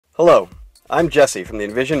Hello, I'm Jesse from the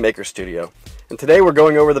EnVision Maker Studio, and today we're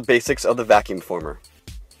going over the basics of the vacuum former.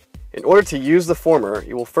 In order to use the former,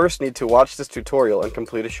 you will first need to watch this tutorial and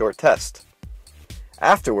complete a short test.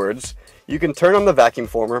 Afterwards, you can turn on the vacuum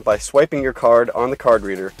former by swiping your card on the card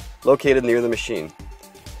reader located near the machine.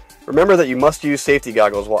 Remember that you must use safety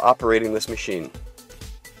goggles while operating this machine.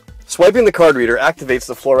 Swiping the card reader activates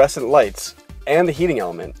the fluorescent lights and the heating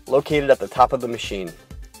element located at the top of the machine.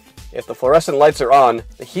 If the fluorescent lights are on,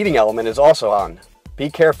 the heating element is also on. Be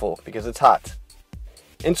careful because it's hot.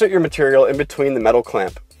 Insert your material in between the metal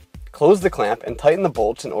clamp. Close the clamp and tighten the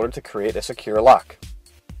bolts in order to create a secure lock.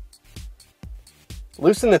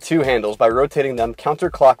 Loosen the two handles by rotating them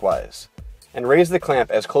counterclockwise and raise the clamp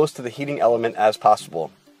as close to the heating element as possible.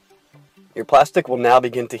 Your plastic will now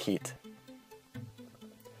begin to heat.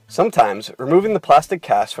 Sometimes, removing the plastic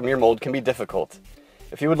cast from your mold can be difficult.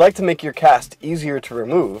 If you would like to make your cast easier to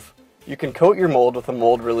remove, you can coat your mold with a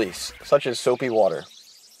mold release, such as soapy water.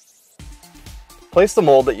 Place the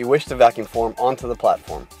mold that you wish to vacuum form onto the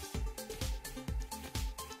platform.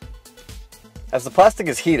 As the plastic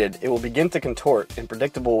is heated, it will begin to contort in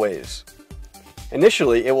predictable ways.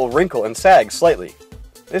 Initially, it will wrinkle and sag slightly.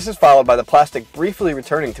 This is followed by the plastic briefly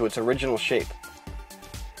returning to its original shape.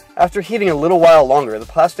 After heating a little while longer, the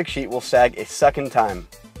plastic sheet will sag a second time.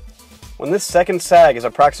 When this second sag is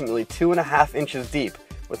approximately 2.5 inches deep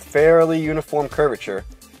with fairly uniform curvature,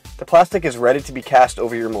 the plastic is ready to be cast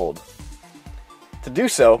over your mold. To do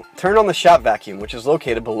so, turn on the shop vacuum, which is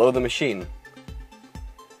located below the machine.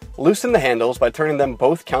 Loosen the handles by turning them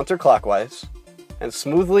both counterclockwise and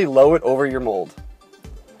smoothly lower it over your mold.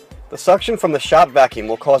 The suction from the shop vacuum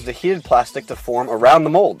will cause the heated plastic to form around the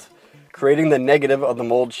mold, creating the negative of the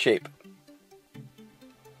mold shape.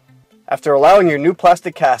 After allowing your new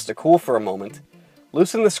plastic cast to cool for a moment,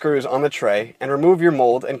 loosen the screws on the tray and remove your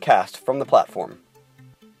mold and cast from the platform.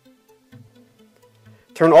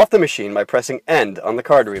 Turn off the machine by pressing End on the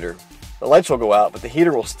card reader. The lights will go out, but the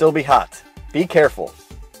heater will still be hot. Be careful.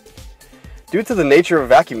 Due to the nature of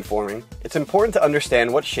vacuum forming, it's important to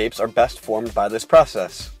understand what shapes are best formed by this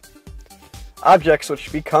process. Objects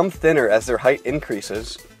which become thinner as their height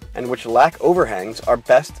increases and which lack overhangs are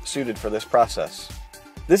best suited for this process.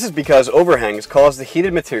 This is because overhangs cause the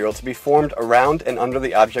heated material to be formed around and under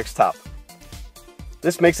the object's top.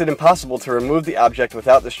 This makes it impossible to remove the object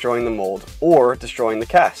without destroying the mold or destroying the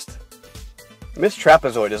cast. Miss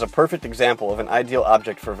Trapezoid is a perfect example of an ideal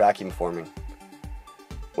object for vacuum forming.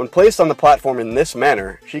 When placed on the platform in this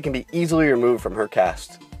manner, she can be easily removed from her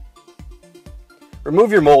cast.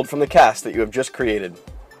 Remove your mold from the cast that you have just created.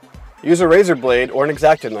 Use a razor blade or an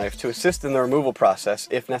X-Acto knife to assist in the removal process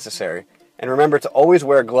if necessary, and remember to always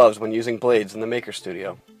wear gloves when using blades in the Maker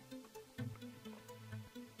Studio.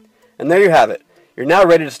 And there you have it. You're now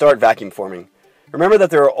ready to start vacuum forming. Remember that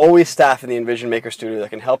there are always staff in the EnVision Maker Studio that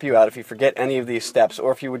can help you out if you forget any of these steps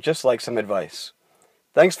or if you would just like some advice.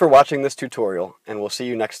 Thanks for watching this tutorial, and we'll see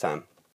you next time.